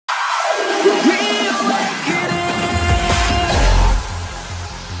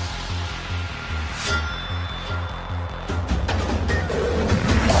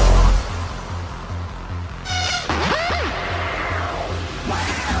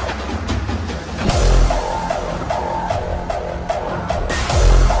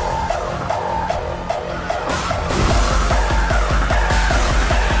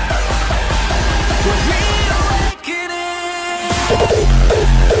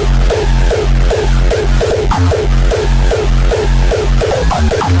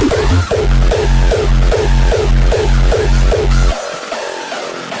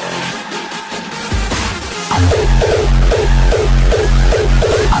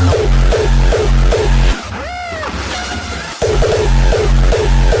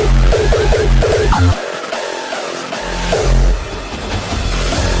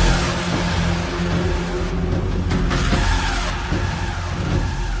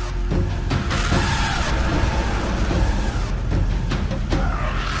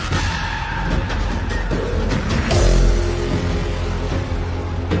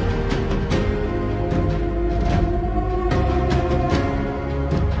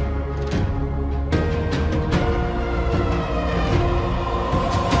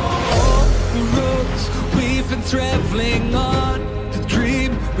traveling on the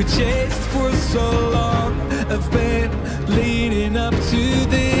dream we chased for so long. I've been leading up to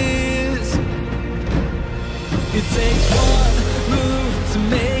this. It takes one move to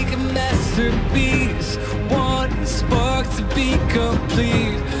make a masterpiece, one spark to be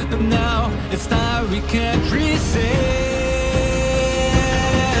complete, and now it's time we can't resist.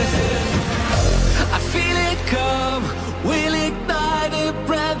 I feel it come, we'll ignite a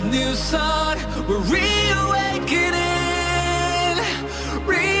brand new sun. We're reawakening,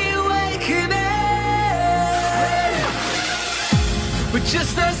 reawakening. With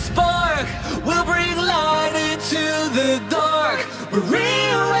just a spark, we'll bring light into the dark. We're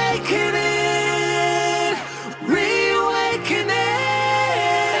reawakening, reawakening.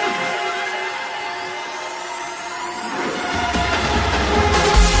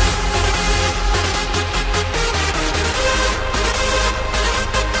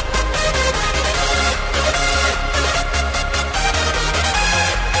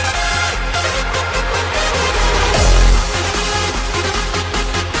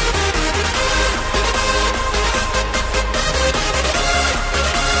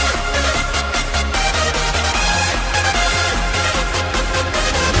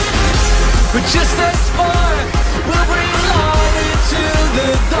 With just a spark, we'll bring light into the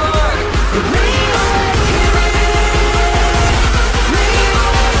dark. We're reawakening,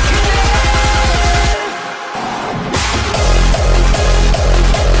 reawakening.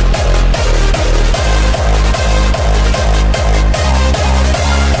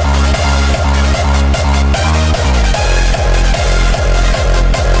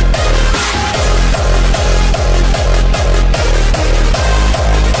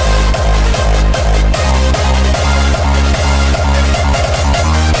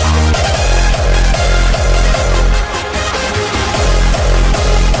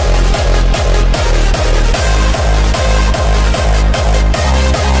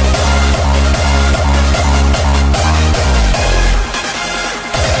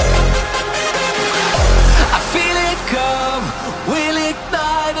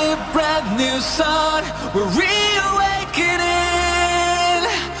 Sun, we're reawakening,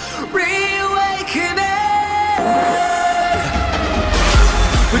 reawakening.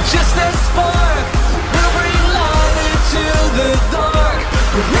 With just a spark, we'll bring light into the dark.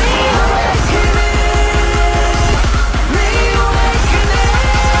 We're reawakening, reawakening.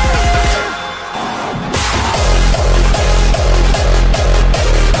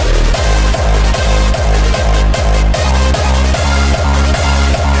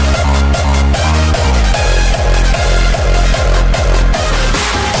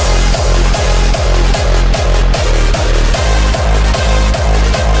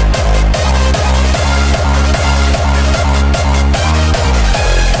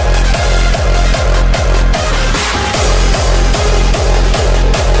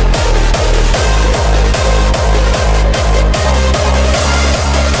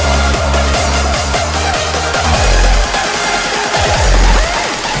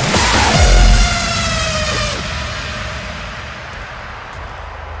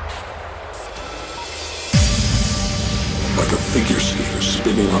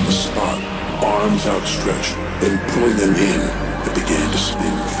 Outstretched, then pulling them in, it began to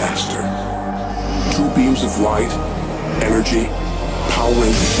spin faster. Two beams of light, energy,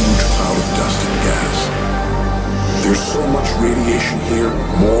 powering a huge cloud of dust and gas. There's so much radiation here,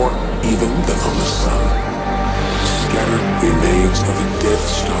 more even than on the sun. Scattered remains of a dead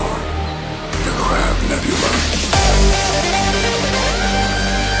star, the Crab Nebula.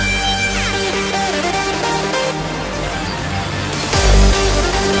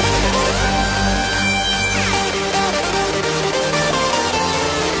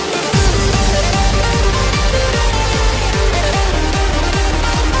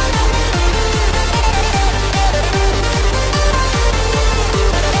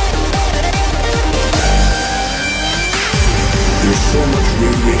 So much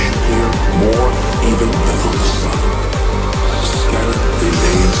radiation here, more even than on the sun. Scattered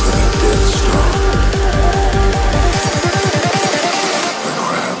remains of a dead star. The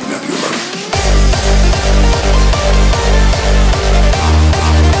Crab Nebula.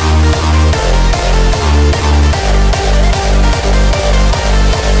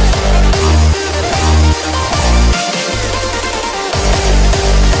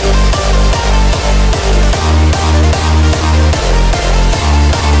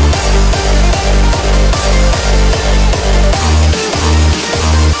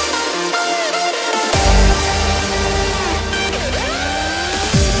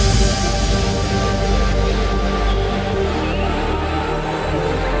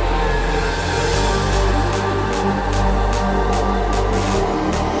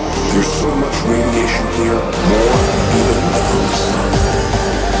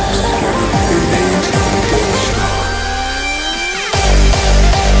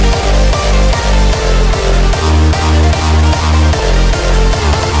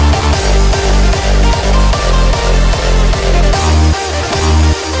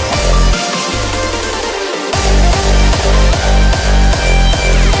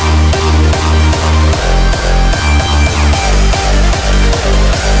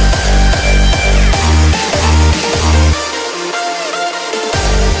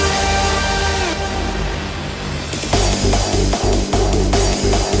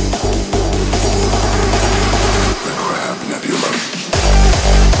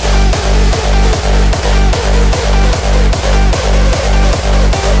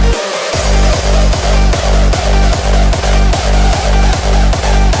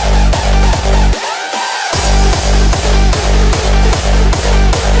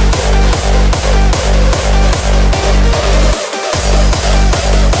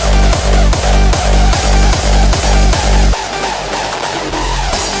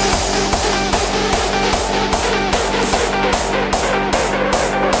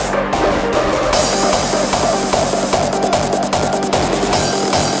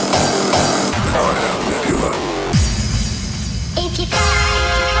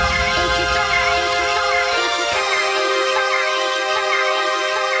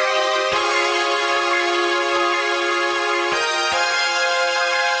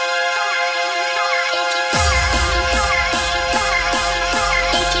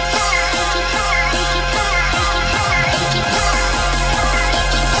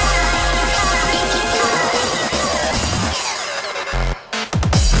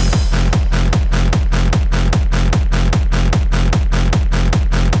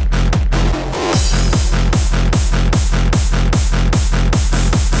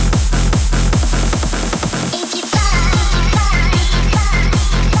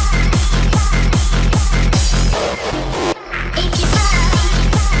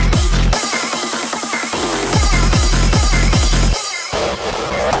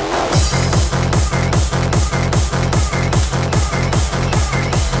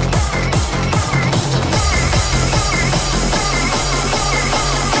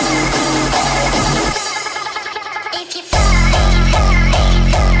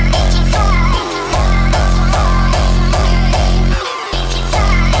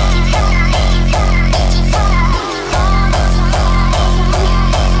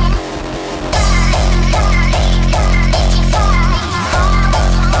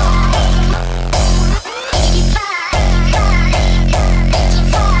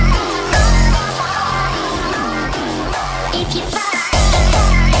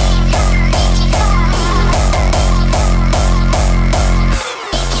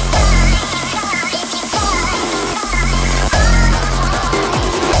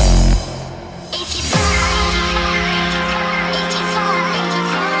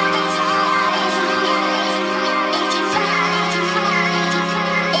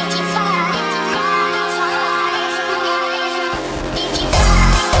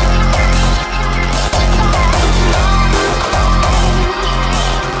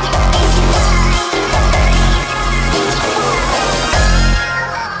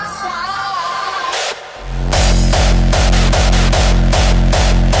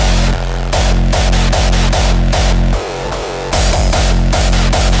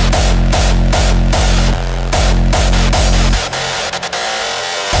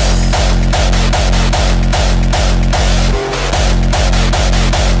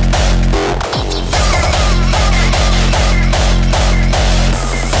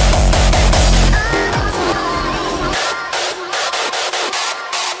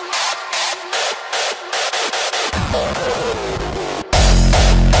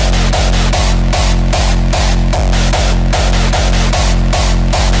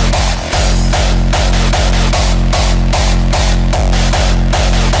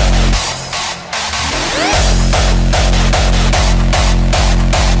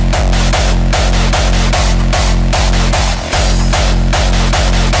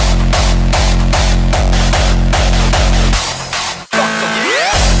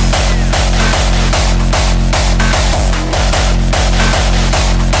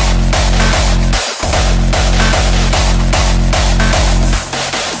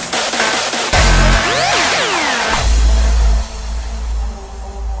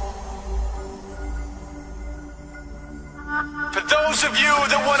 those of you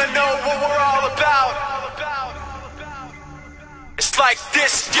that wanna know what we're all about, it's like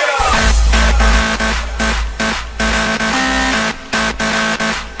this, yeah.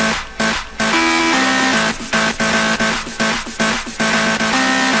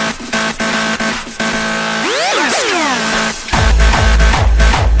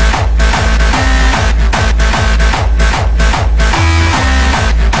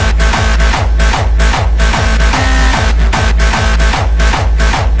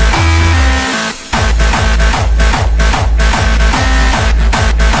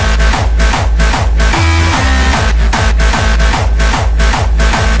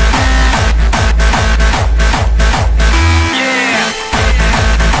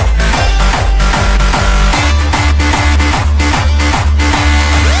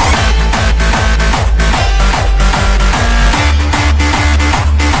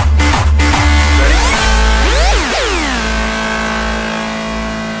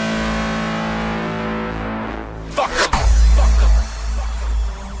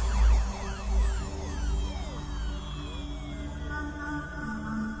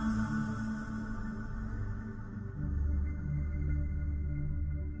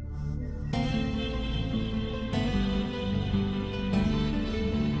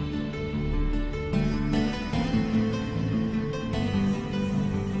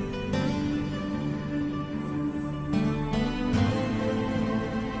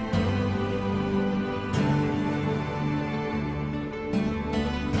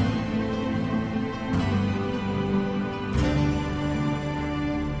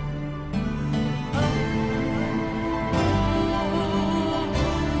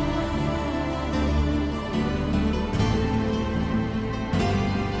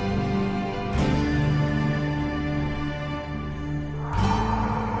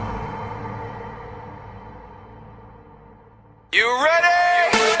 You ready?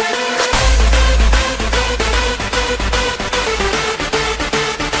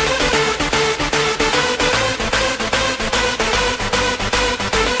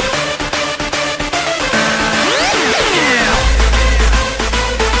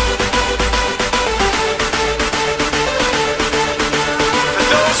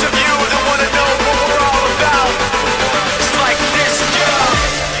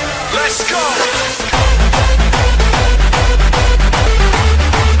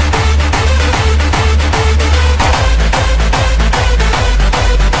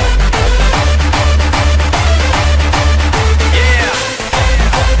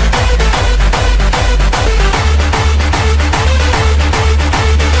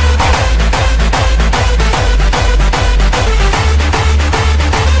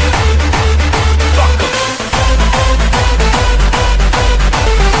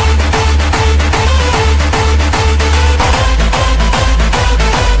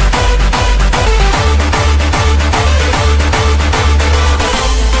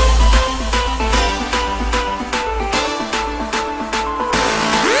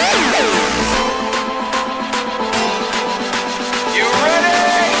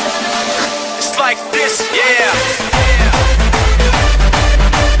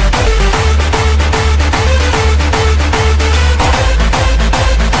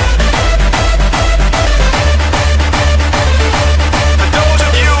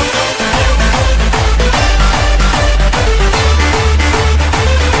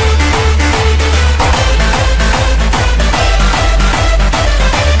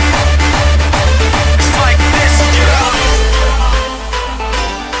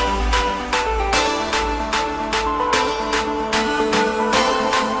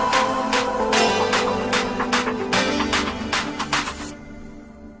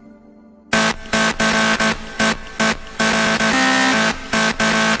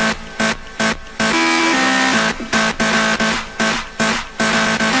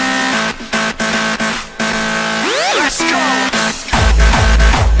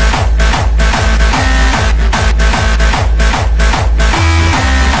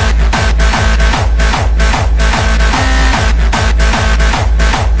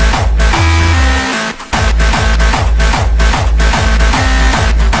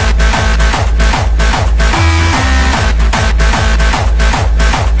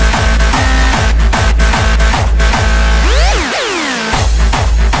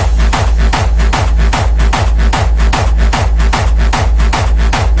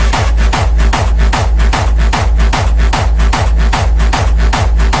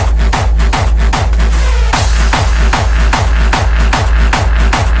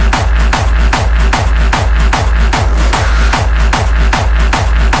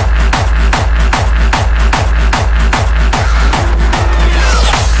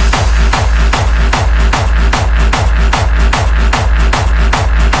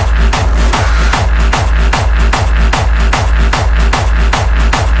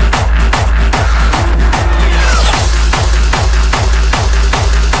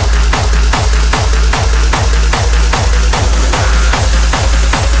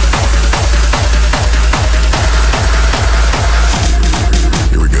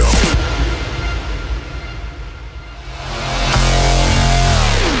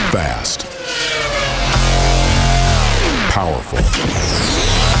 powerful,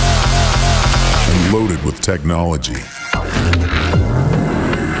 and loaded with technology.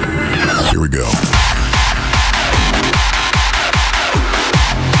 Here we go.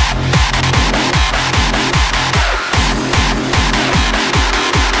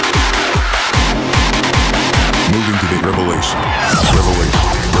 Moving to the revelation.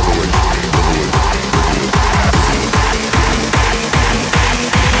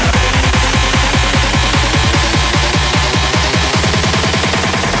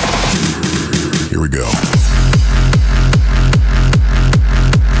 Here we go.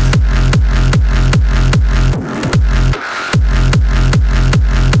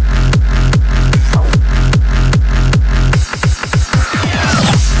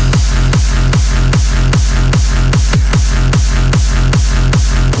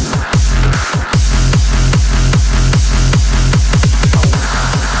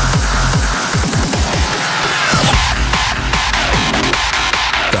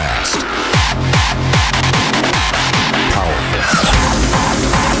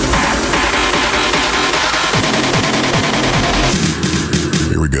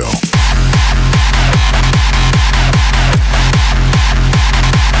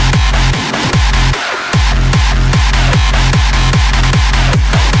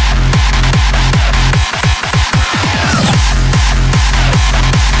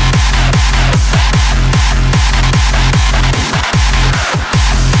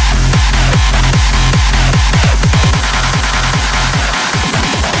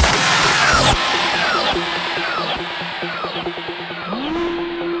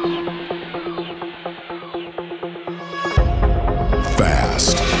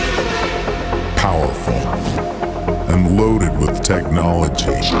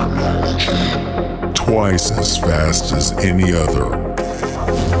 Twice as fast as any other.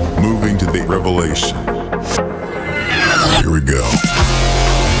 Moving to the revelation. Here we go.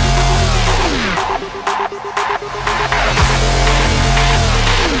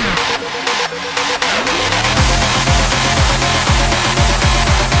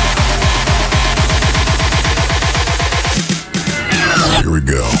 Here we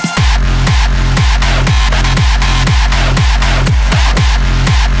go.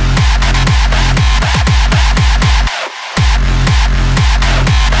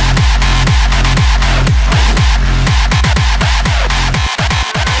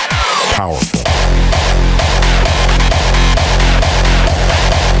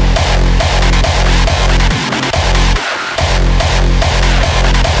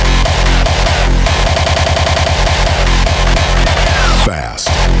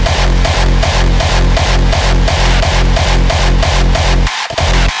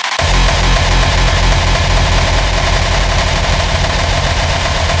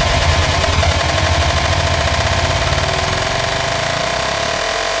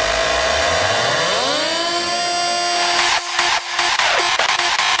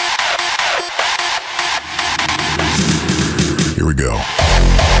 Here we go.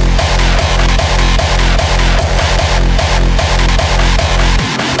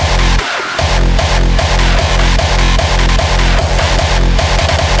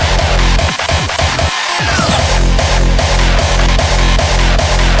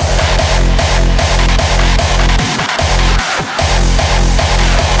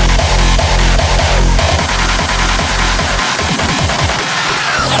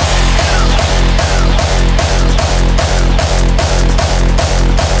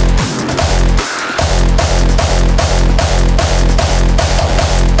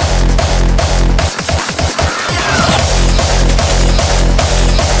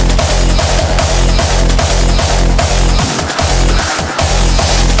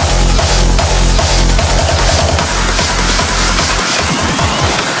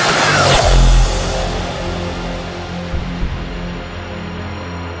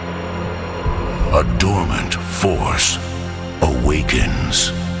 A dormant force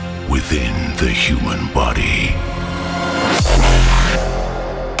awakens within the human body.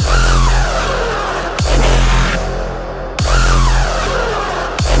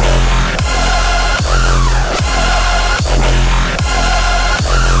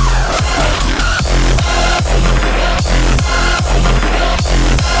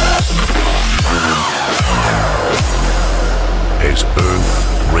 As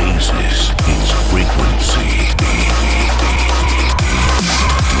Earth raises its frequency,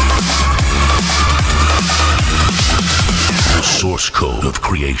 the source code of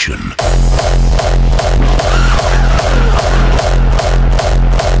creation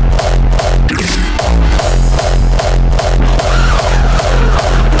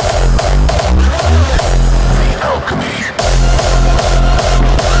the alchemy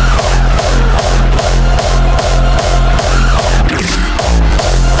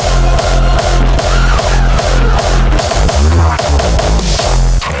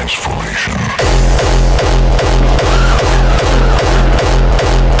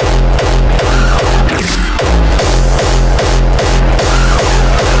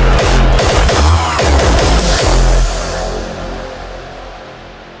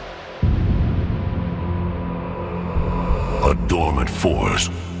A dormant force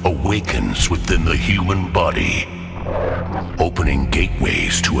awakens within the human body, opening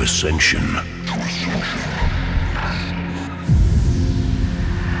gateways to ascension.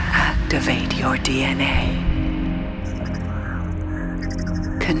 Activate your DNA.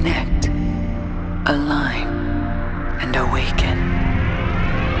 Connect, align, and awaken.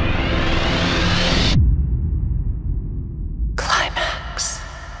 Climax.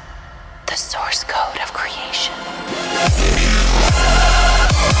 The source code of creation.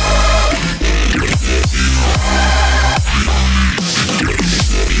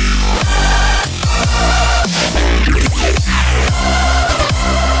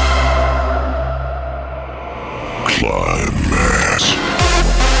 Climax.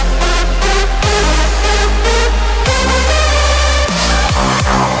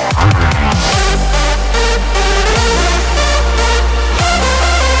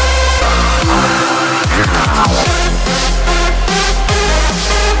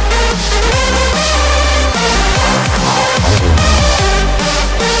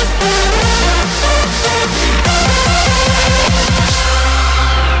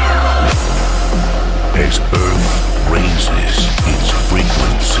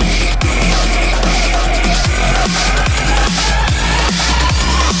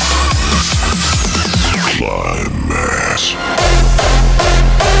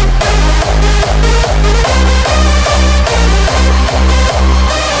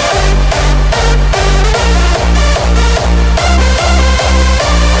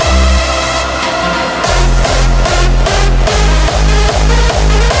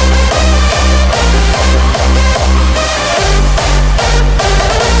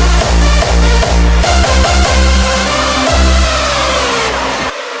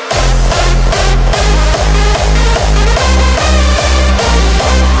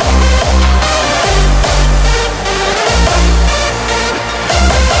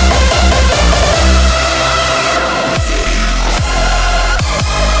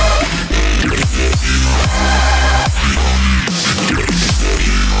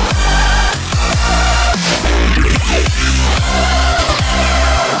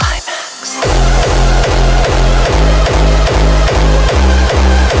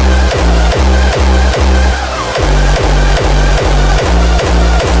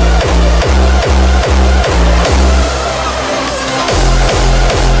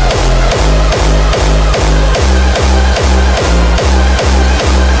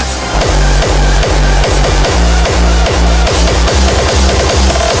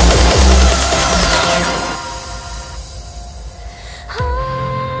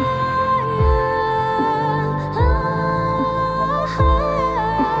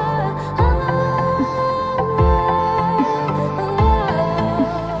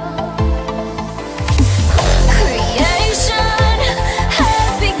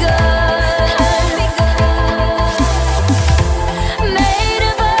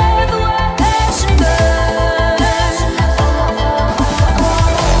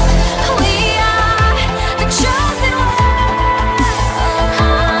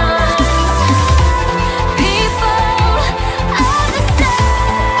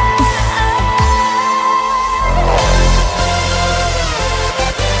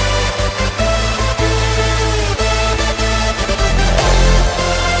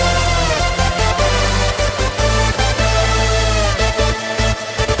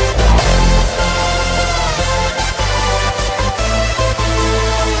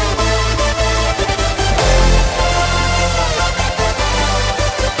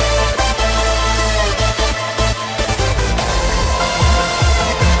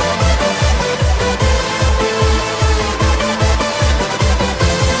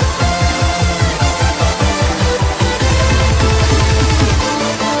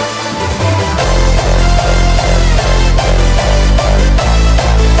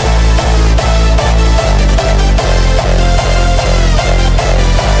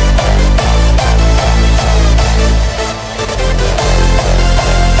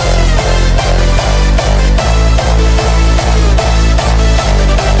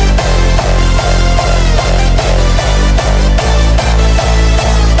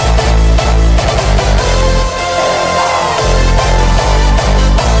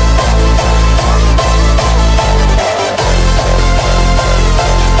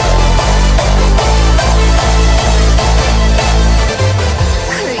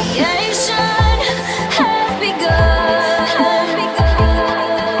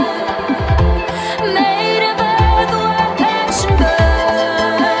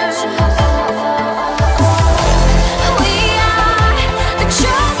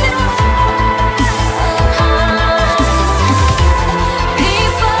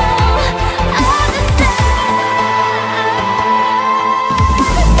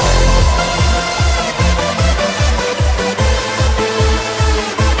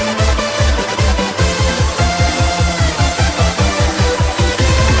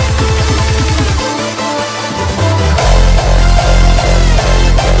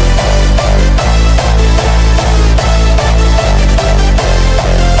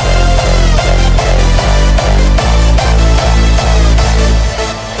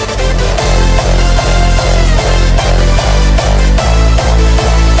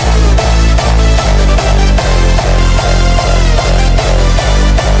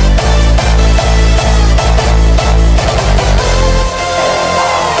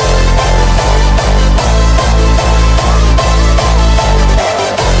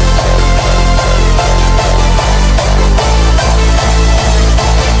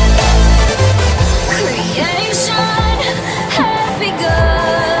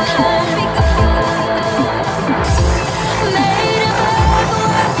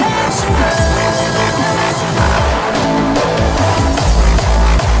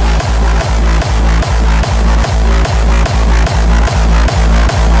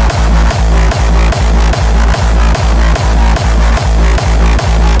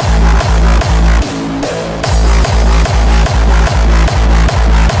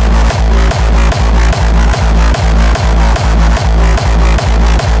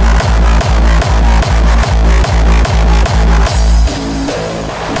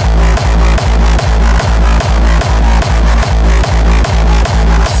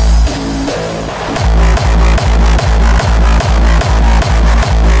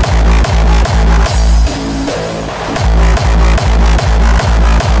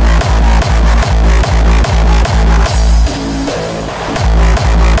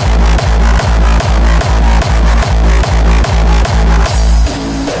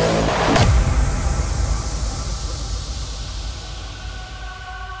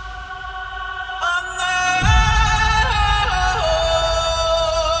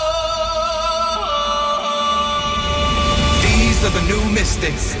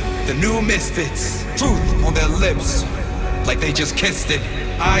 mystics, the new misfits. Truth on their lips, like they just kissed it.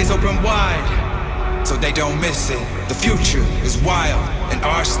 Eyes open wide, so they don't miss it. The future is wild, and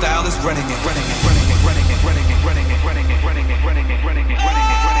our style is running it, running it, running it, running it, running it, running it, running it, running it, running it, running it, running it, running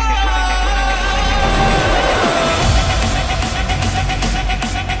it, running it, running it.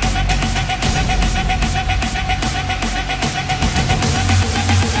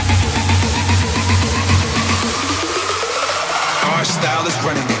 Our style is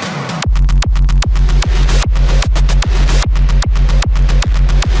running it.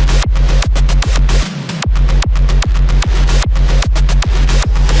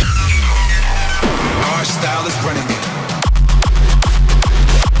 Our style is running it.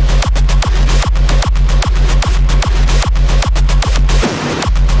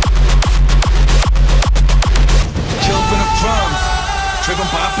 Children of drums, driven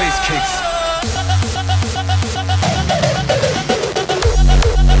by bass kicks.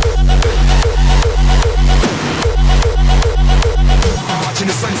 Watching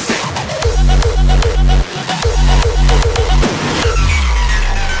the sunset.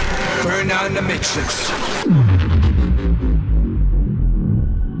 Burn out in the matrix.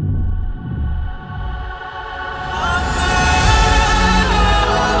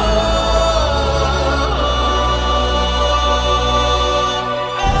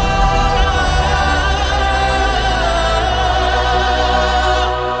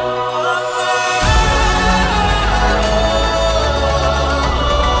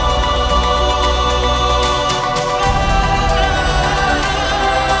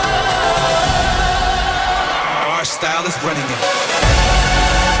 Running it.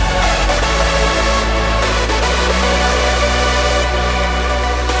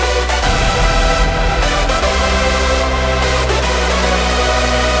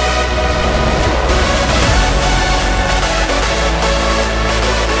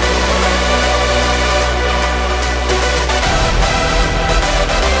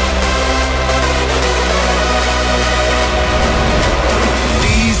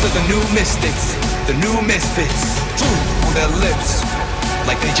 These are the new mystics, the new misfits. Truth on their lips,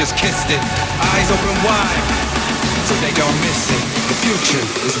 like they just kissed it. Eyes open wide, so they don't miss it. The future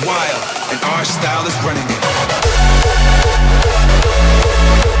is wild, and our style is running it.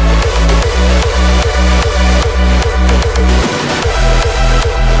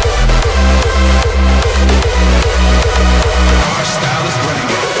 Our style is running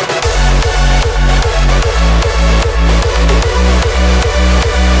it.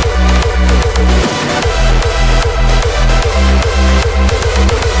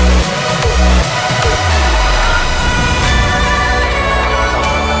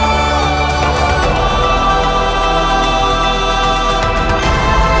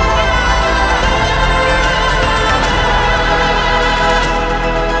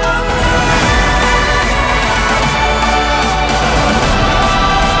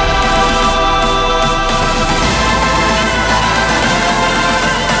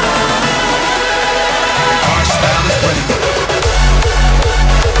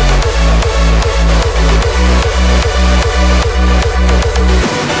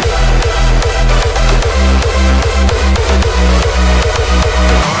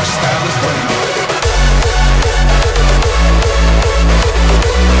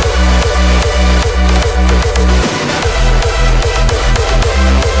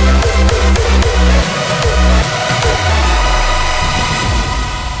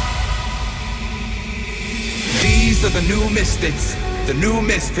 Mystics, the new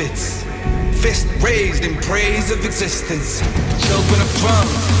misfits, fist raised in praise of existence. Children of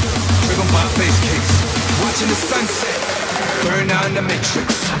drums, driven by bass kicks, watching the sunset burn out in the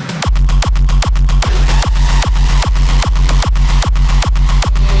matrix.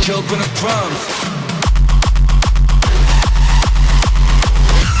 Children of drums,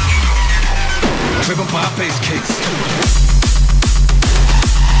 driven by bass kicks.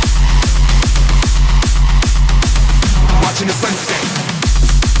 Watching the sunset.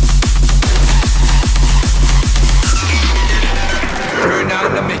 Burn out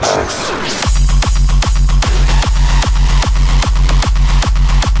in the matrix.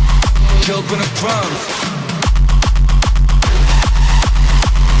 Children of drums.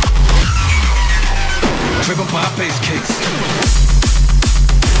 Driven by bass kicks.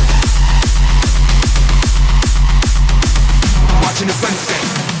 Watching the sunset.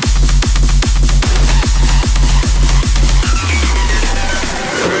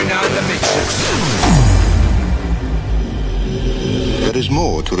 There is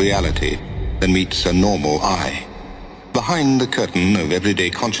more to reality than meets a normal eye. Behind the curtain of everyday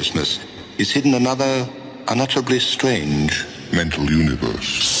consciousness is hidden another, unutterably strange mental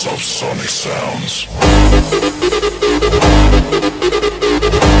universe. Subsonic sounds.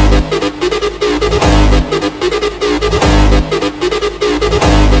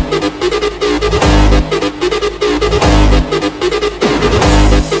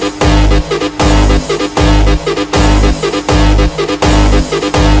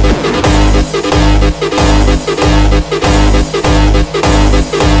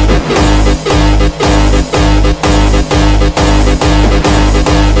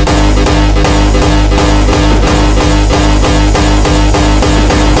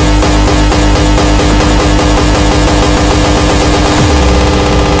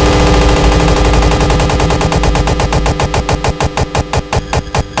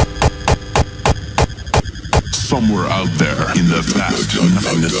 Somewhere out there in the vast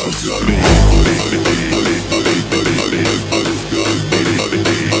nothingness of space.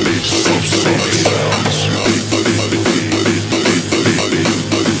 Subsonic sounds.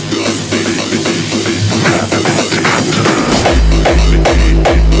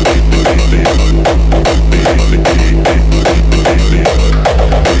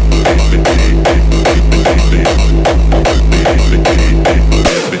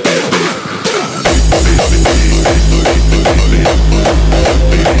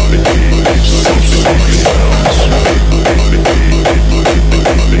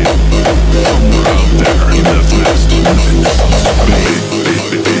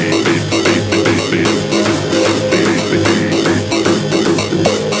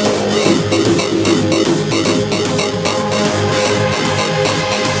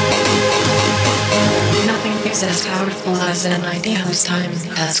 As powerful as an idea whose time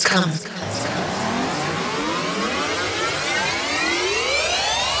has come.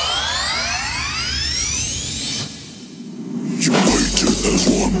 United as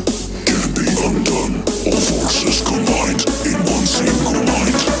one, can be undone. All forces combined in one single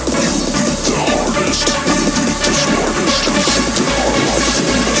mind. You beat the hardest, we'll beat the smartest. We sit in our life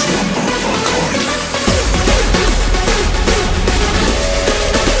form as one of our kind.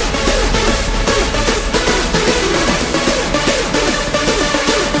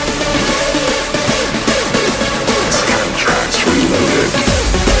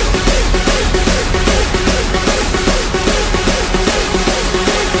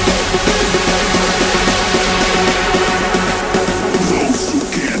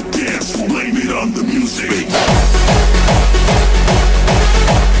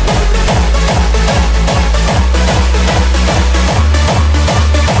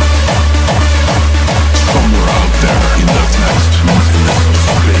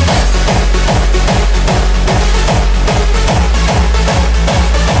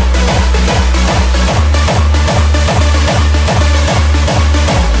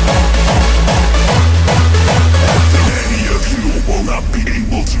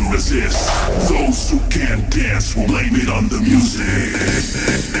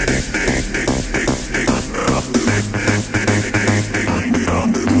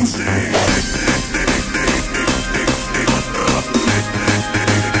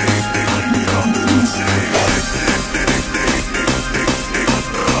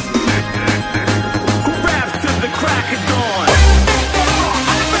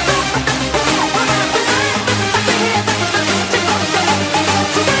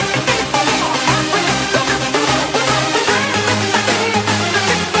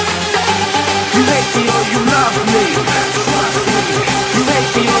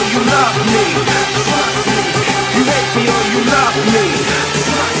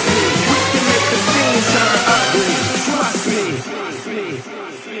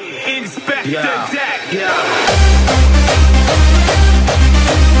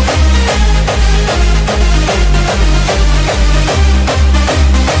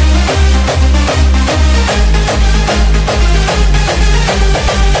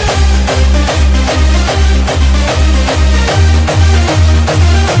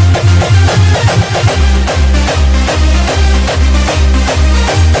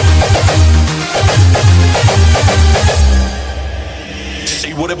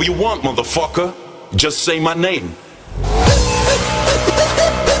 Whatever you want, motherfucker. Just say my name.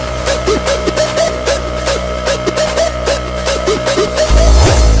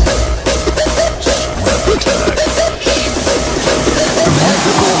 The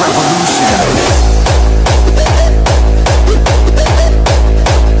musical revolution.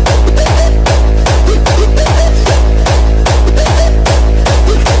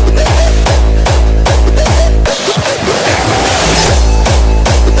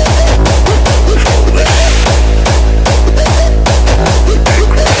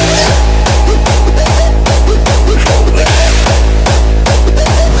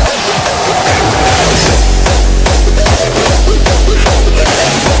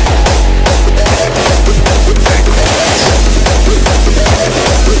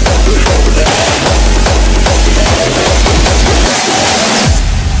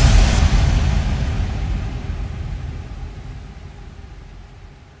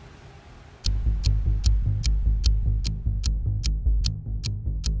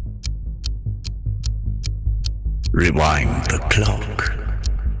 Rewind the clock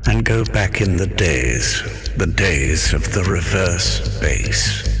and go back in the days of the reverse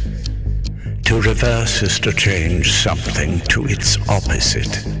bass. To reverse is to change something to its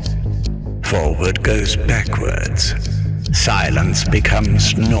opposite. Forward goes backwards. Silence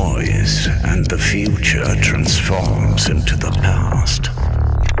becomes noise, and the future transforms into the past.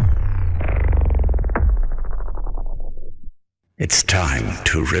 It's time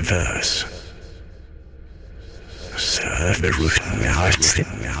to reverse.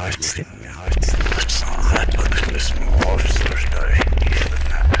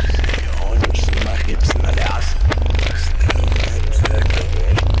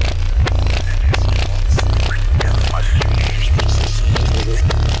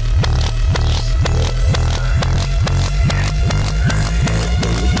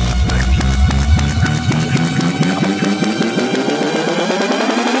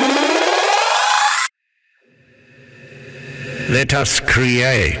 Let us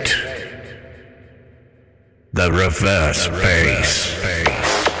create the reverse bass.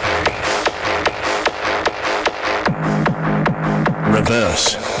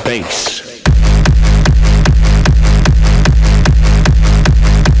 Reverse bass.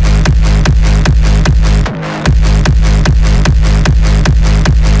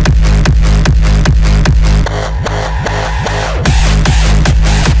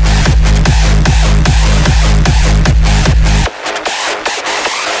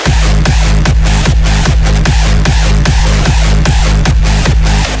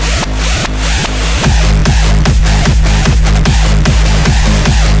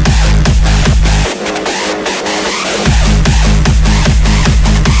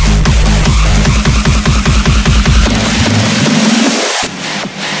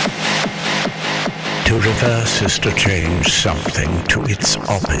 Reverse is to change something to its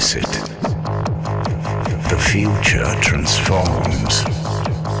opposite. The future transforms.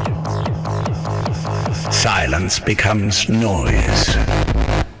 Silence becomes noise.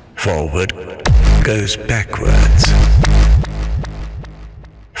 Forward goes backwards.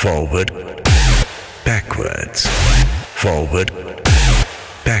 Forward, backwards. Forward,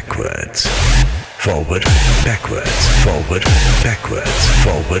 backwards. Forward, backwards, forward, backwards,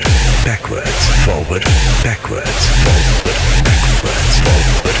 forward, backwards, forward, backwards, forward, backwards,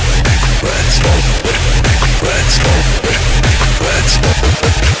 forward, backwards, forward, backwards, forward, backwards,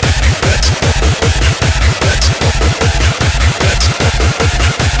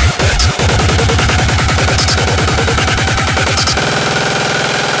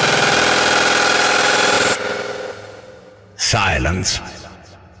 silence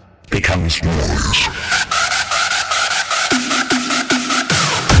becomes noise.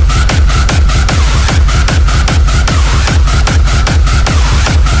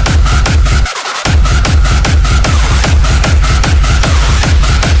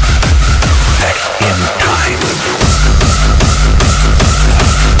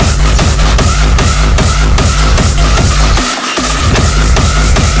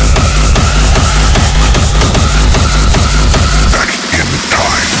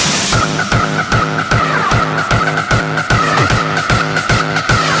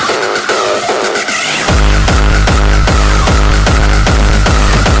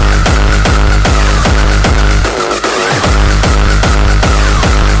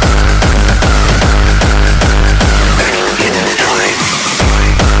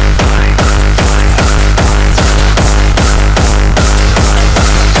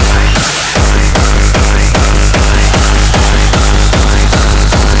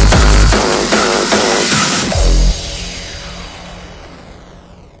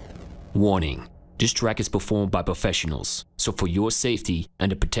 Warning, this track is performed by professionals, so for your safety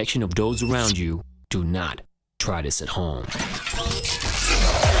and the protection of those around you, do not try this at home.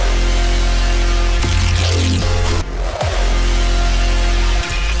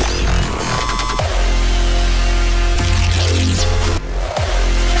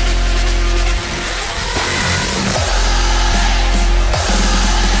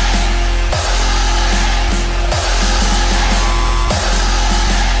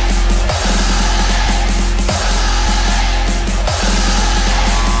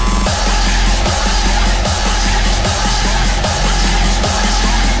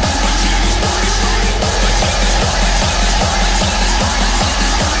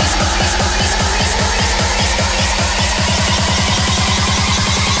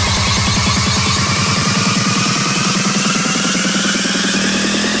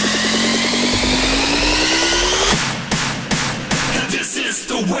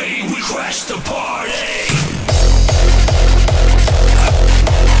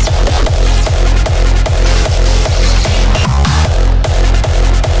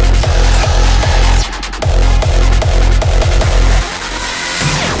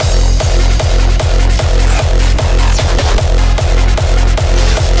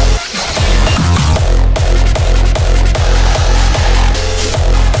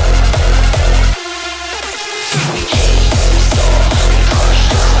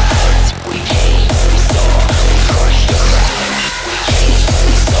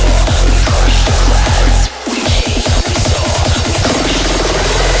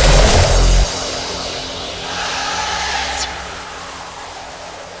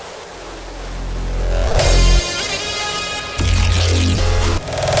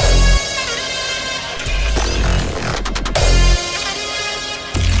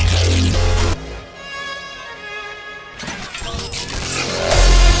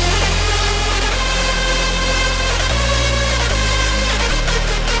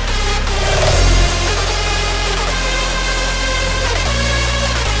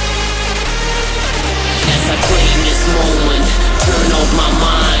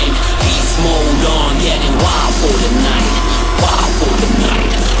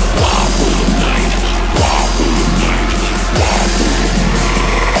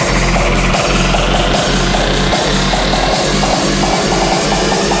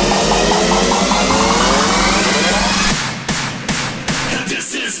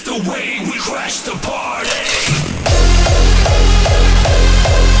 This is the way we crash the party.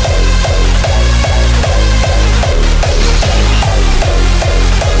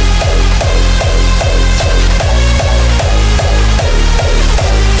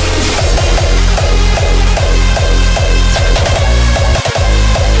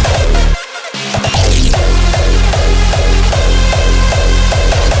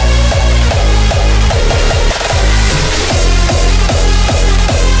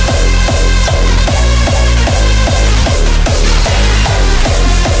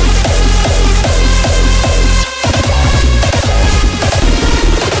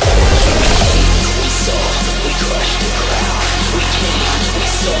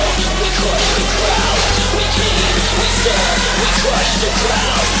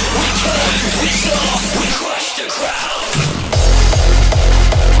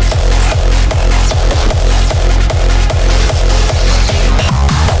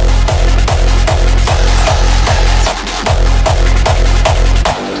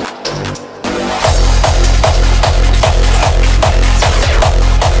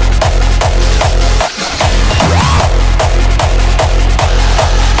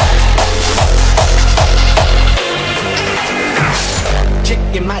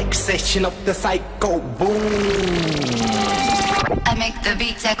 Of the Psyko boom. I make the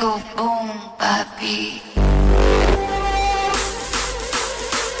beats that go boom, papi.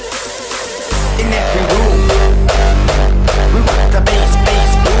 In every room, we rock the bass,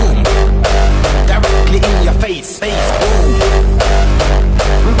 bass boom. Directly in your face, bass boom.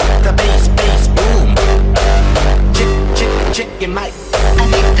 We rock the bass, bass boom. Chicken mic. I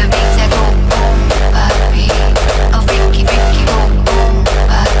make the beats that go boom, papi. Oh, freaky, freaky, go boom,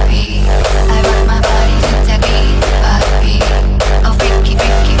 papi. I rock my body to the beat, papi. Oh, freaky,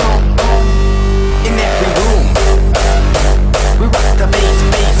 freaky, go boom. In every room, we rock the bass,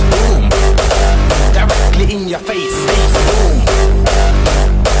 bass boom. Directly in your face, bass boom.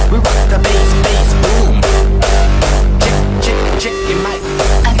 We rock the bass, bass boom. Chicken mic.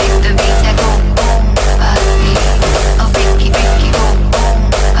 I make the beats that go boom, papi. Oh, freaky, freaky, go boom,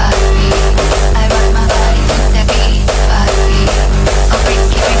 papi. I rock my body to the beat, papi. Oh,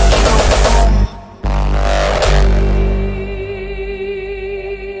 freaky, freaky, go boom.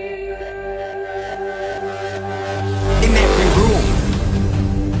 In every room,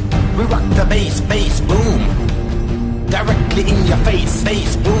 we rock the bass, bass boom. Directly in your face,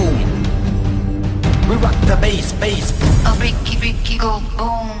 bass boom. We rock the bass, bass. Oh, freaky, freaky, go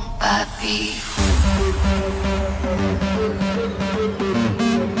boom, papi.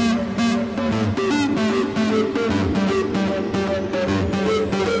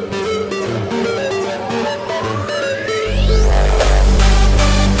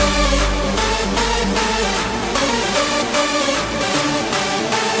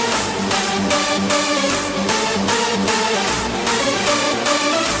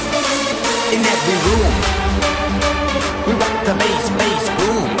 In every room, we rock the bass, bass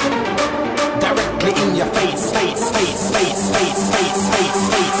boom. Directly in your face, face, face, face, face, face, face,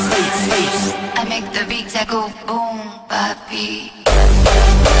 face, face, face. I make the beats that go boom, papi.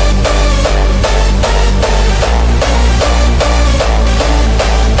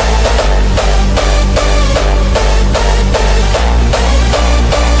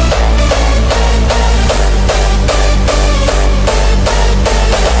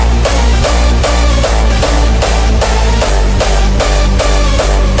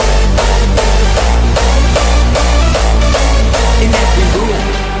 In every room,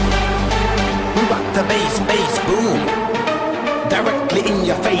 we rock the bass, bass boom. Directly in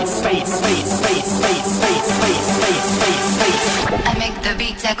your face, face, face, face, face, face, face, face, face, face. I make the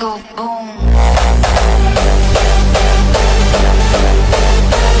beats that go boom.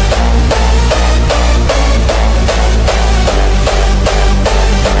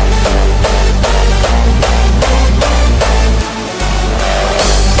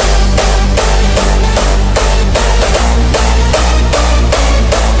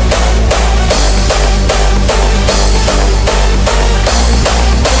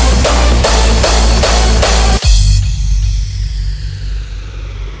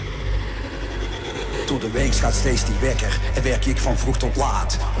 Gaat steeds die wekker en werk ik van vroeg tot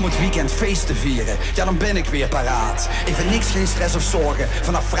laat. Om het weekend feest te vieren, ja dan ben ik weer paraat. Even niks, geen stress of zorgen,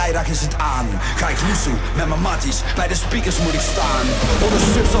 vanaf vrijdag is het aan. Ga ik loesoe met mijn matties, bij de speakers moet ik staan. Hoor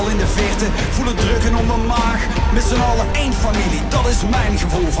de subs al in de verte, voel het drukken om mijn maag. Met z'n allen één familie, dat is mijn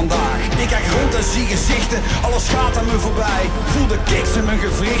gevoel vandaag. Ik kijk rond en zie gezichten, alles gaat aan me voorbij. Voel de kicks in mijn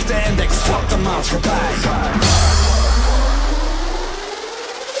gewrichten en denk fuck de maatschappij.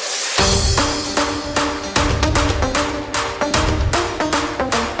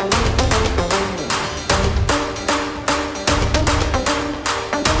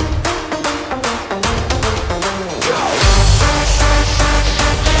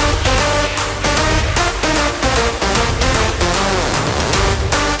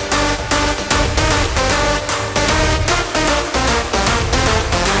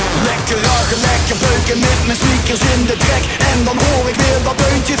 beuken met mijn sneakers in de trek. En dan hoor ik weer dat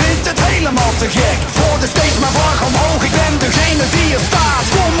deuntje, vindt het helemaal te gek. Voor de steeds maar vlag omhoog, ik ben degene die er staat.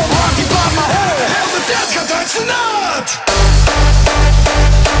 Kom op hard, die plaat maar horen, heel de tijd gaat uit zijn naad.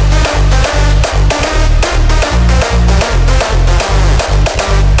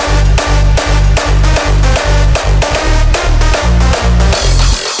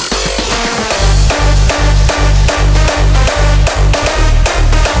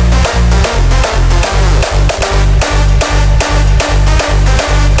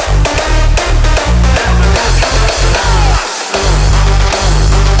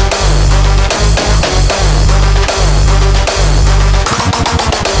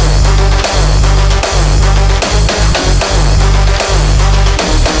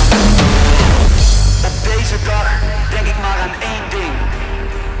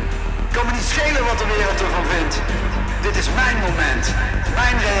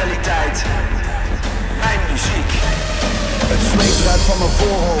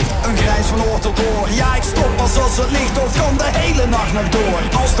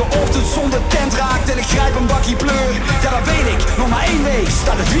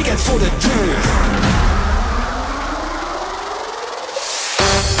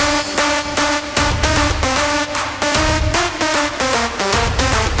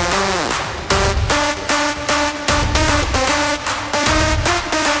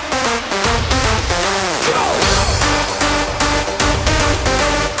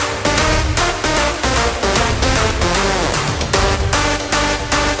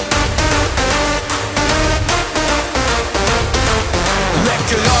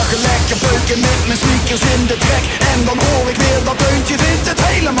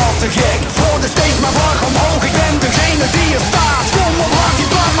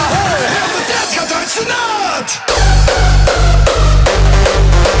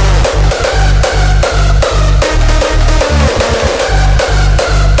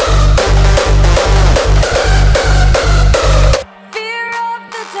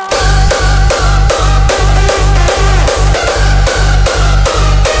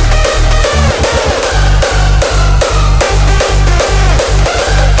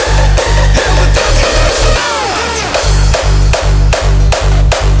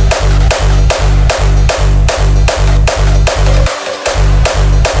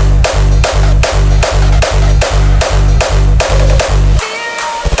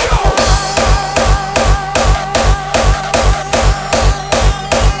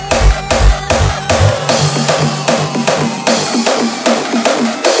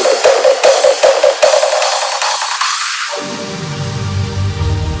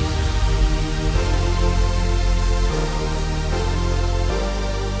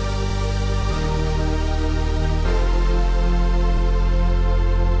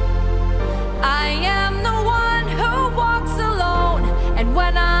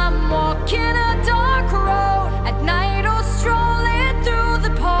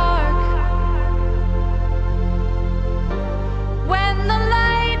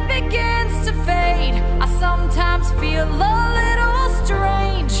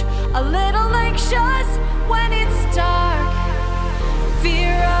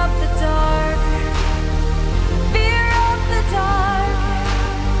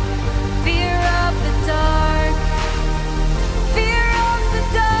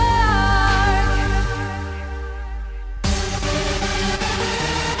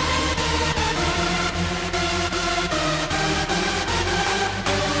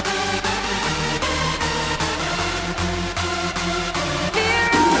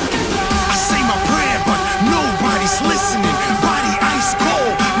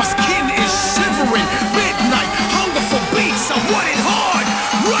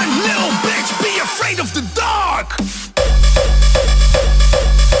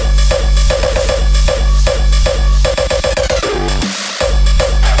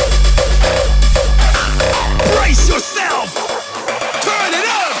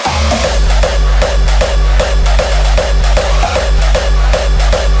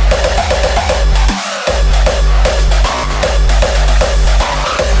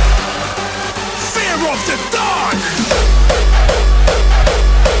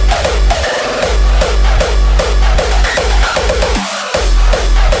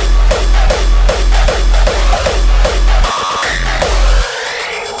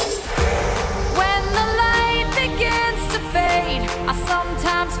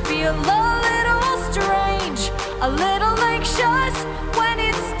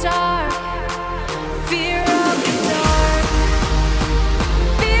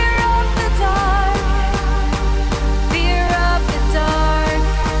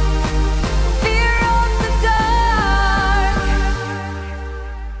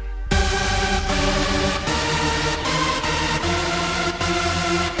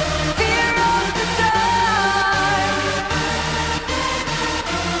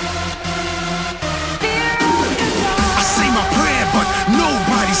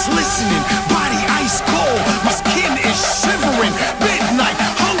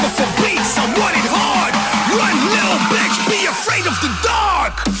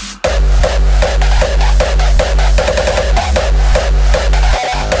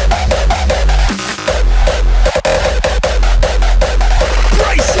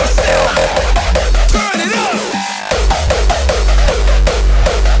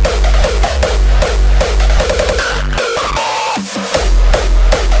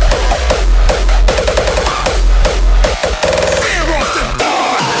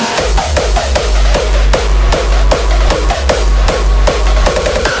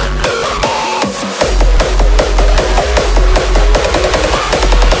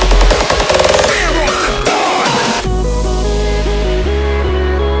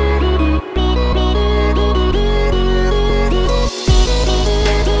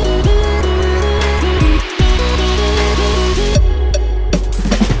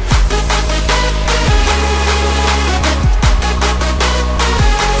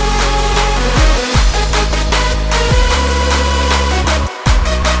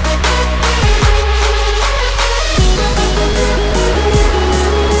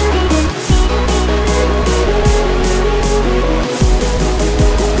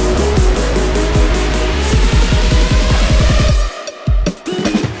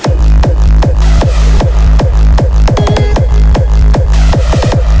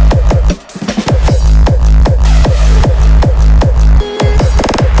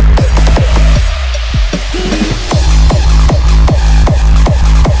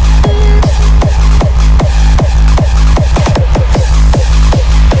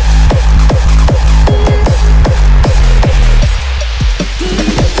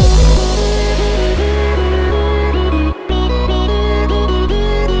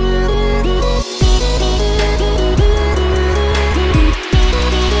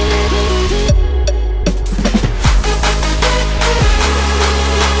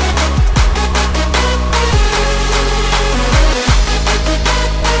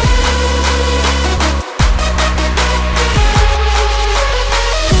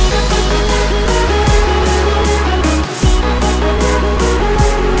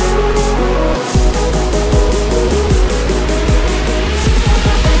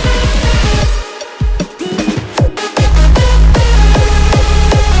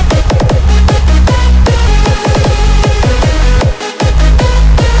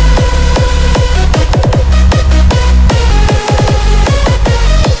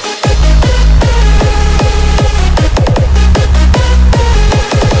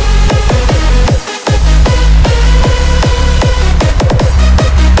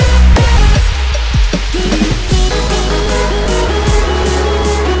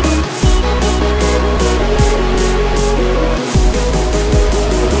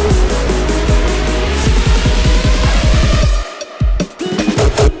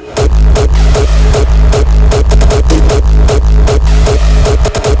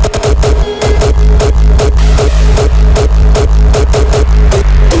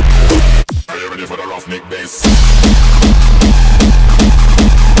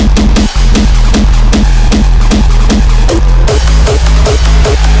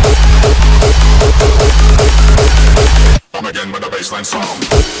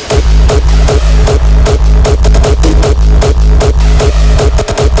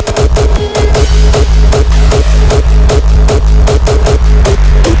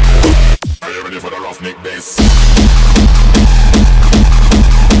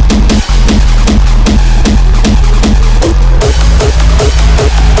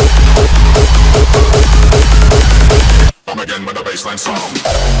 sound.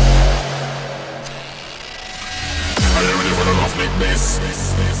 Are you ready for the Ruffneck bass?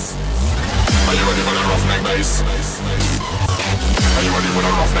 Are you ready for the Ruffneck bass? Are you ready for the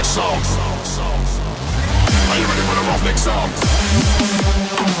Ruffneck sound? Are you ready for the Ruffneck sound?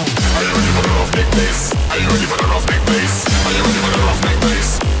 Are you ready for the Ruffneck bass? Are you ready for the Ruffneck bass? Are you ready for the Ruffneck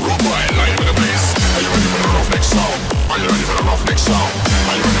bass? Rock wild, live with the bass. Are you ready for the Ruffneck sound? Are you ready for the Ruffneck sound?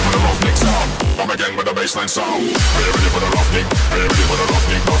 Are you ready for the Ruffneck sound? Come again with the bassline sound. Are you ready for the Ruffneck? Are you ready for the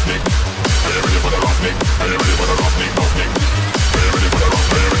Ruffneck? Ruffneck? Are you ready for the Ruffneck? Are you ready for the Ruffneck? Ruffneck?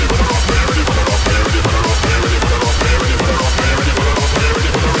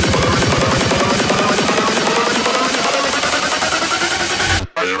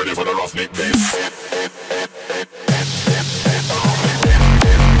 Are you ready for the Ruffneck?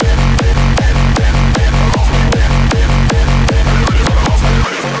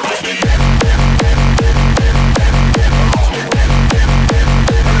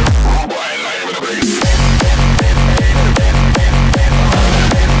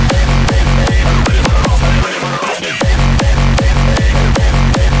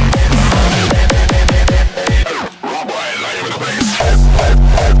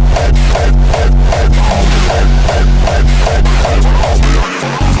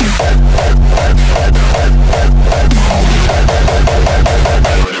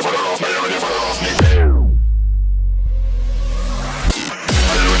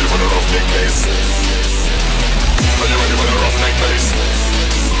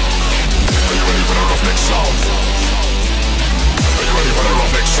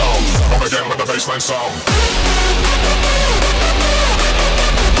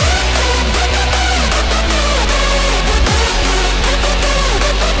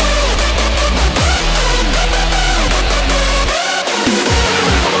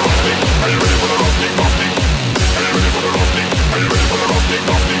 Are you ready for the Ruffneck? Are you ready for the Ruffneck? Are you ready for the Ruffneck?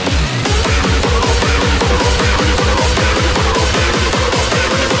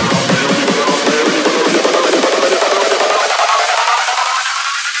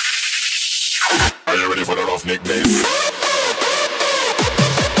 Are you ready for the Ruffneck? Are you ready for the Ruffneck?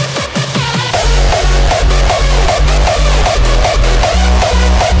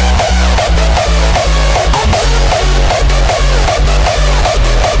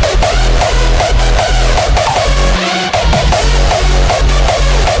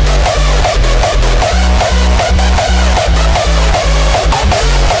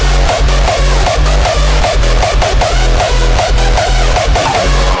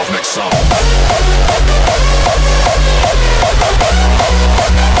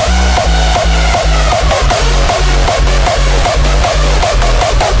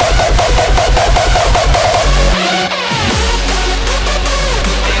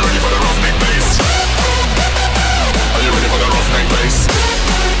 Are you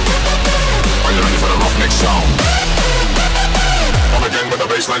ready for the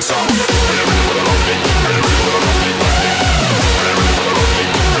Ruffneck?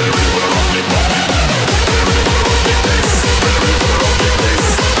 Are you ready for the Ruffneck?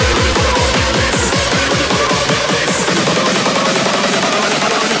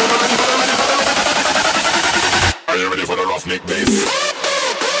 Are you ready for the Ruffneck bass?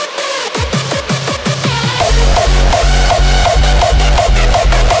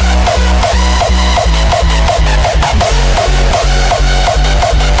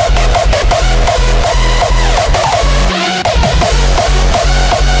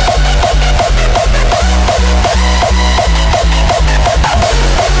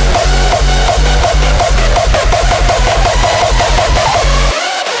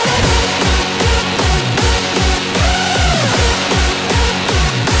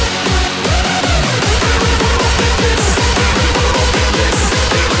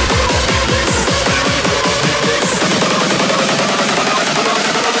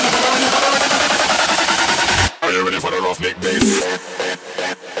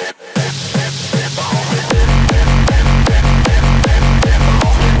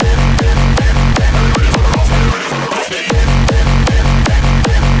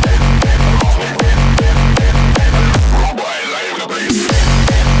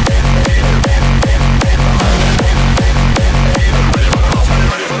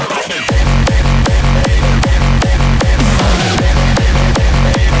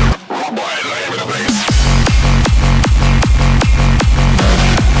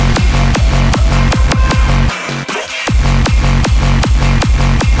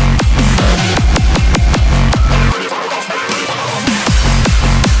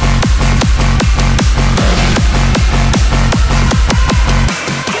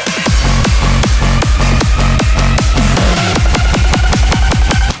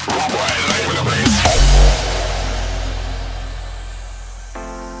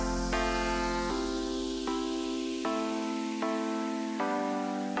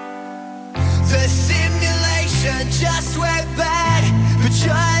 just went bad, but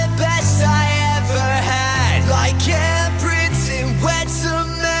you're the best I ever had. Like handprints in wet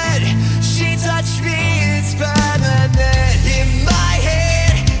cement, she touched me, it's permanent. In my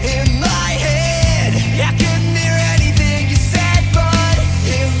head, I couldn't hear anything you said, but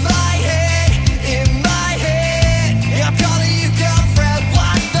in my head, I'm calling you girlfriend,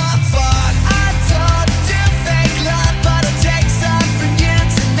 what the fuck? I don't do fake love, but I'll take some from you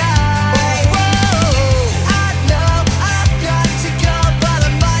tonight. Whoa, I know I've got to go, but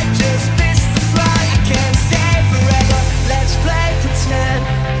I might just miss the flight. I can't stay forever, let's play pretend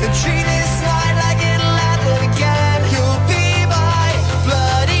and treat this night like it'll happen again. You'll be my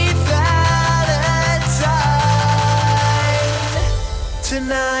bloody Valentine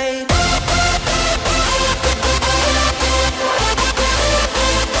tonight.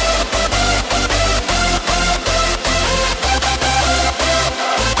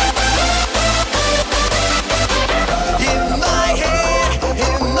 In my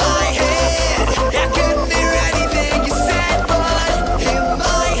head, I couldn't hear anything you said, but in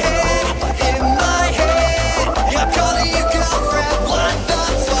my head, I'm calling you girlfriend, what the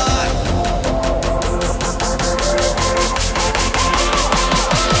fuck?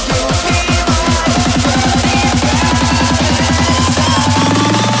 You'll be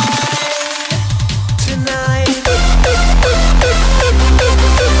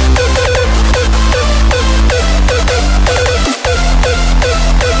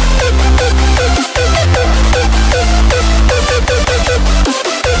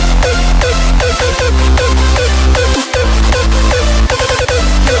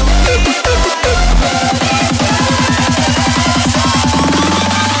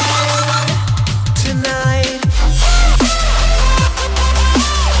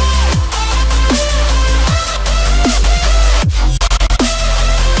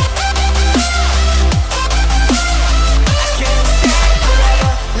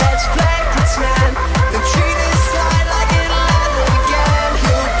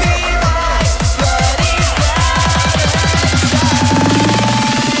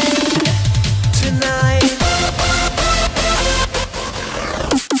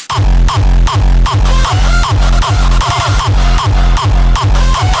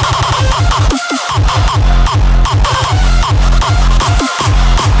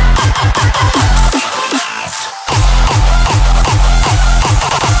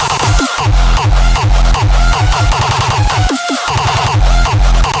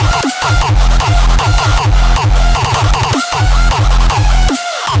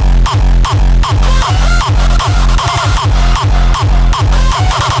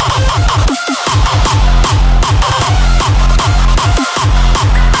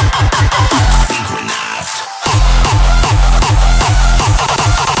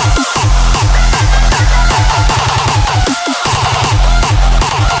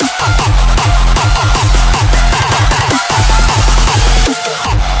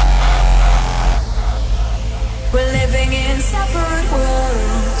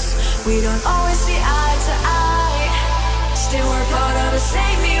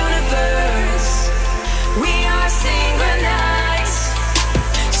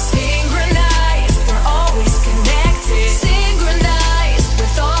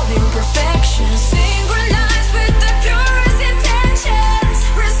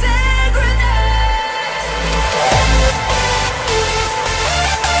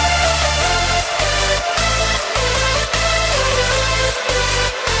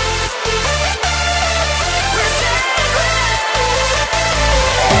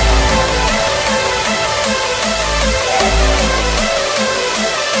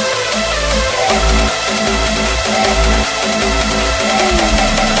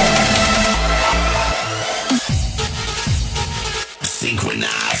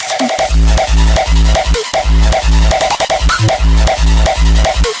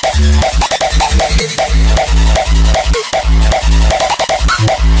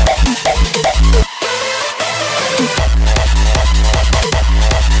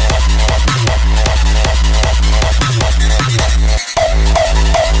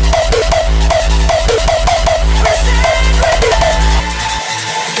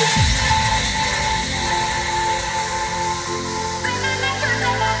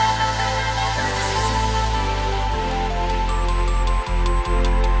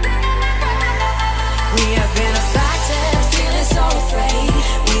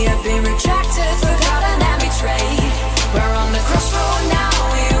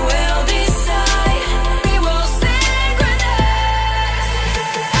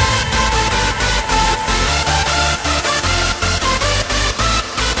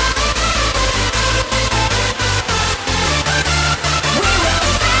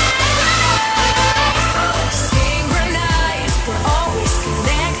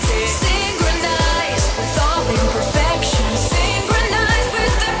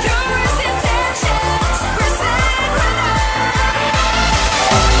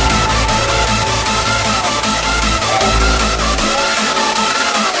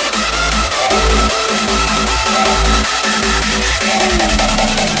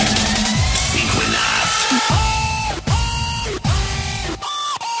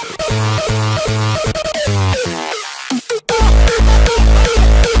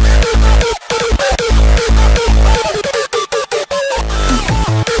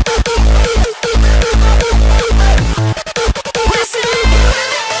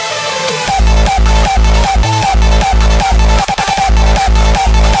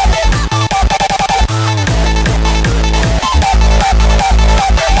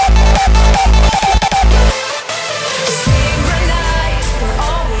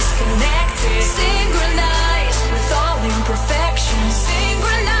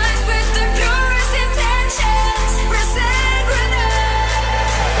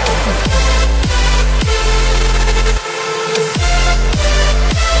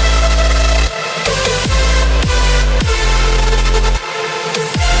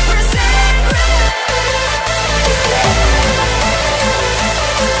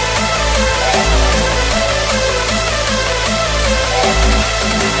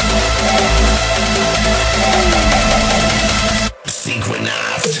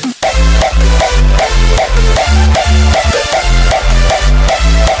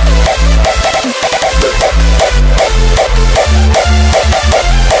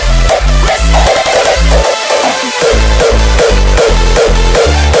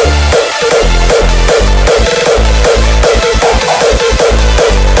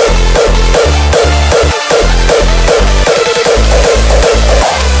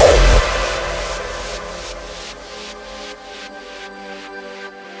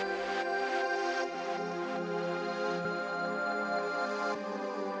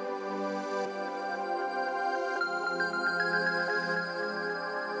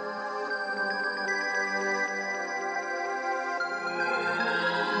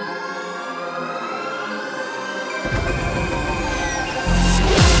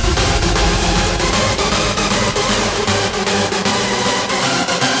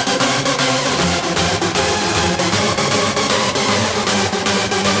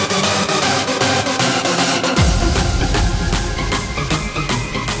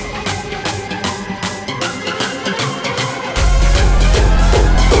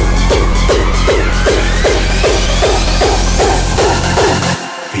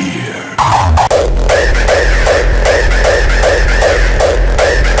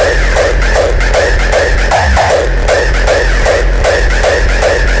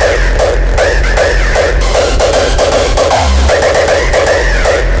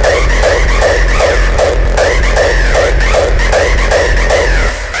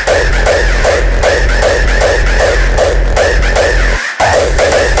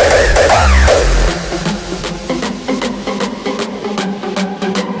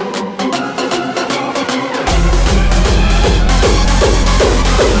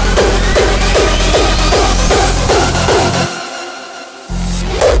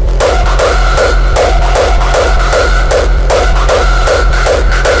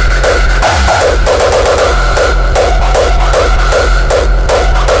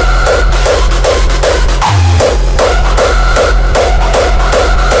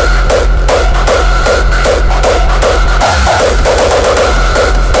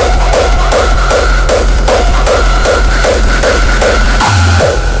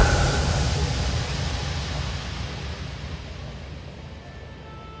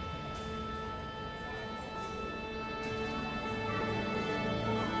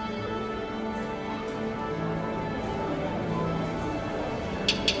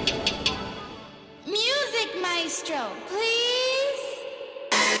Maestro, please.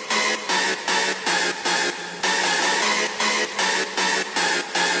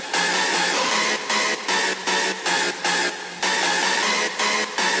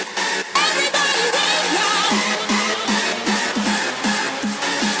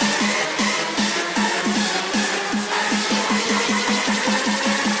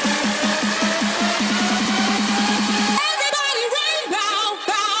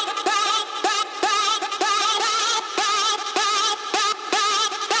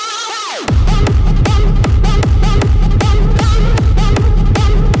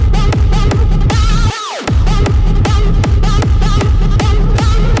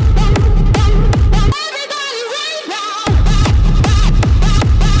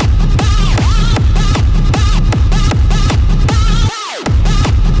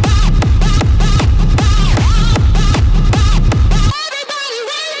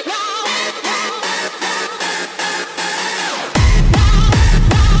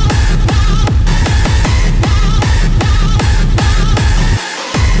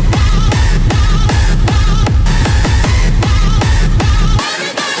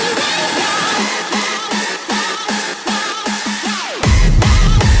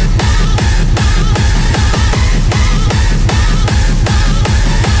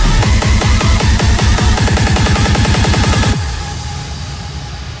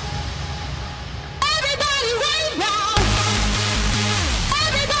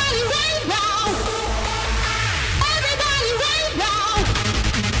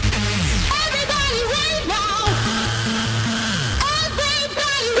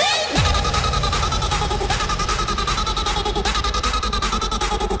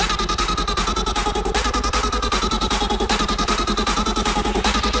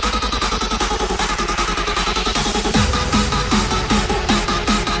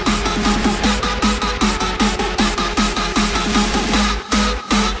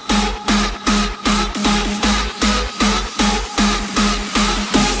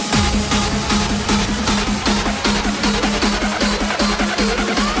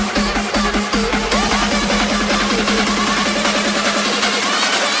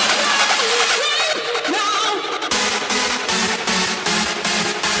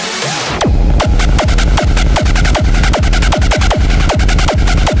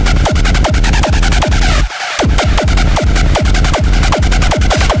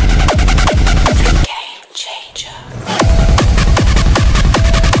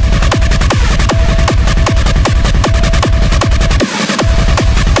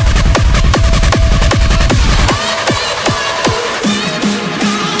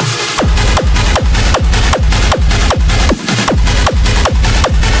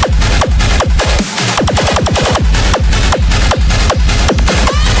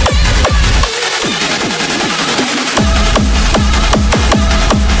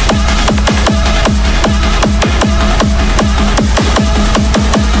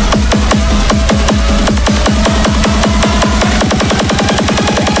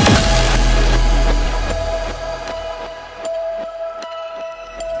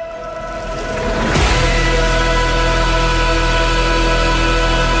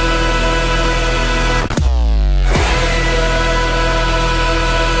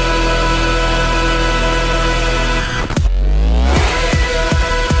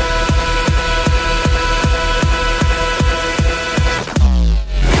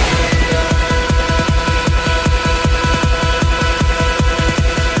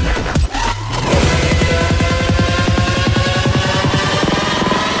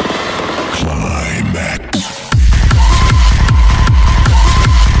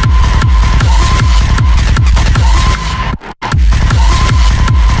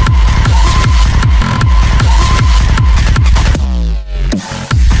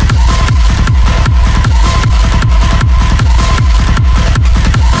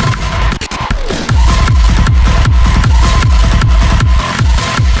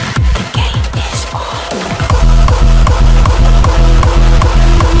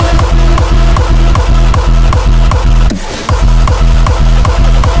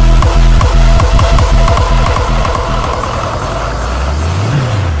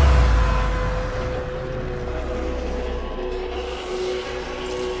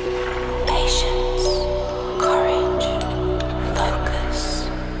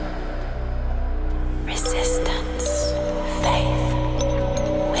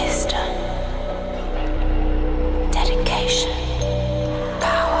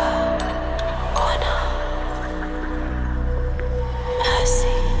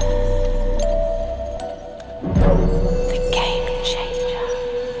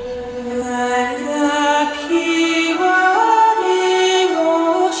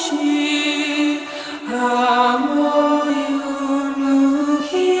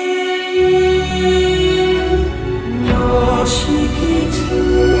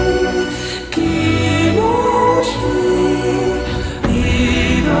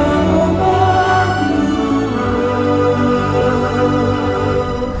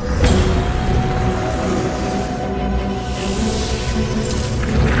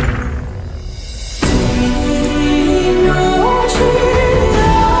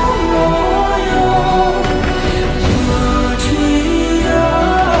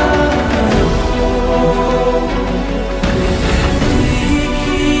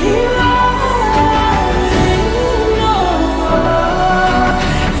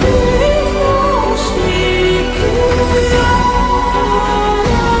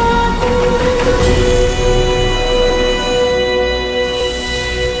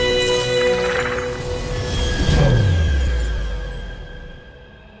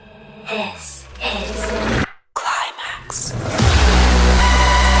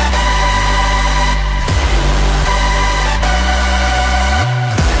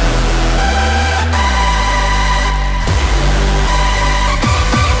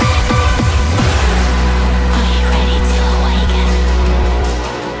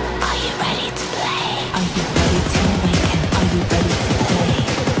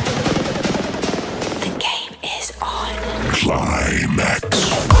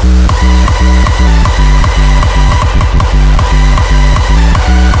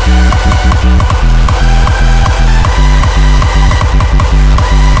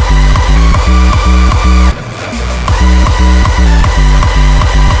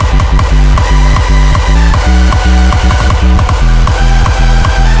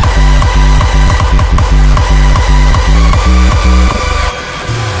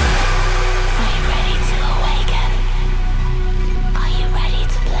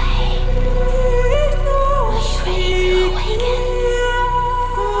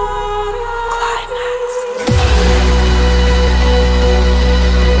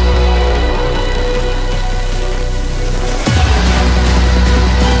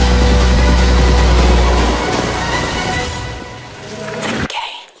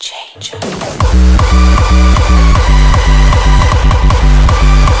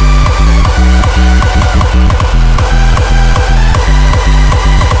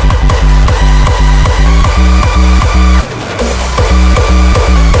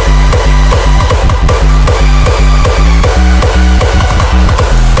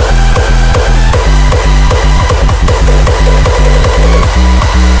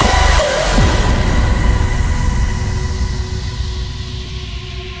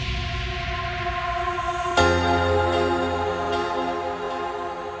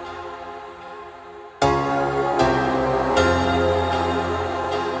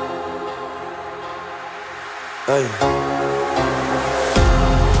 Hey.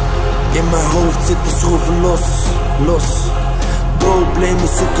 In mijn hoofd zitten schroeven los. Problemen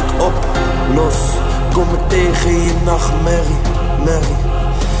zoek ik op, los. Kom me tegen in je nachtmerrie.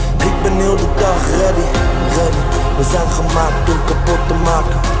 Ik ben heel de dag ready. We zijn gemaakt om kapot te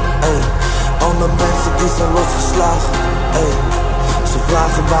maken. Ey. Al mijn mensen die zijn losgeslagen. Ey. Ze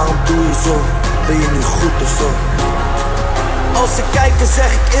vragen waarom doe je zo? Ben je niet goed of zo? Als ze kijken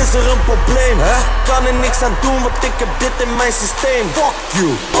zeg ik is er een probleem. Kan er niks aan doen want ik heb dit in mijn systeem. Fuck you.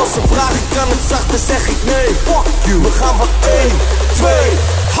 Als ze vragen kan het zachter zeg ik nee. Fuck you. We gaan van 1, 2,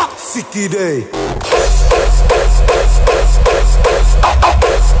 hartstikke idee.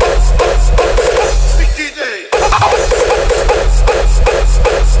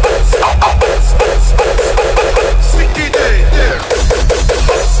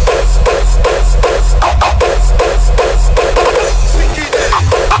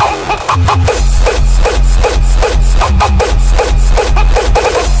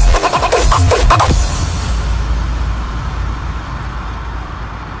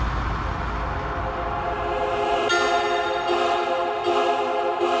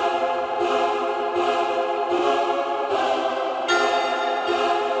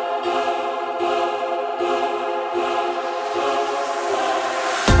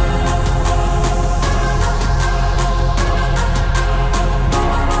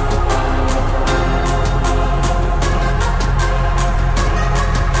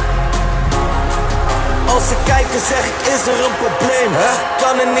 Zeg ik is er een probleem.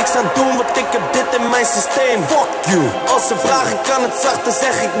 Kan er niks aan doen want ik heb dit in mijn systeem. Fuck you. Als ze vragen kan het zachter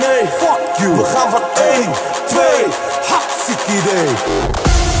zeg ik nee. Fuck you. We gaan van 1, 2, hartstikke idee.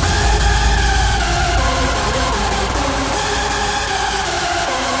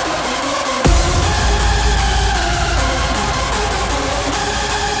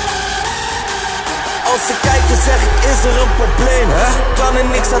 Als ze kijken zeg ik is er een probleem. Kan er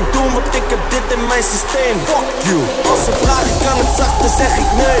niks aan doen want ik heb dit in mijn systeem. Fuck you. Als ze vragen kan het zachter zeg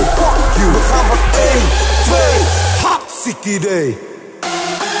ik nee. Fuck you. We gaan van 1, 2, hartstikke idee.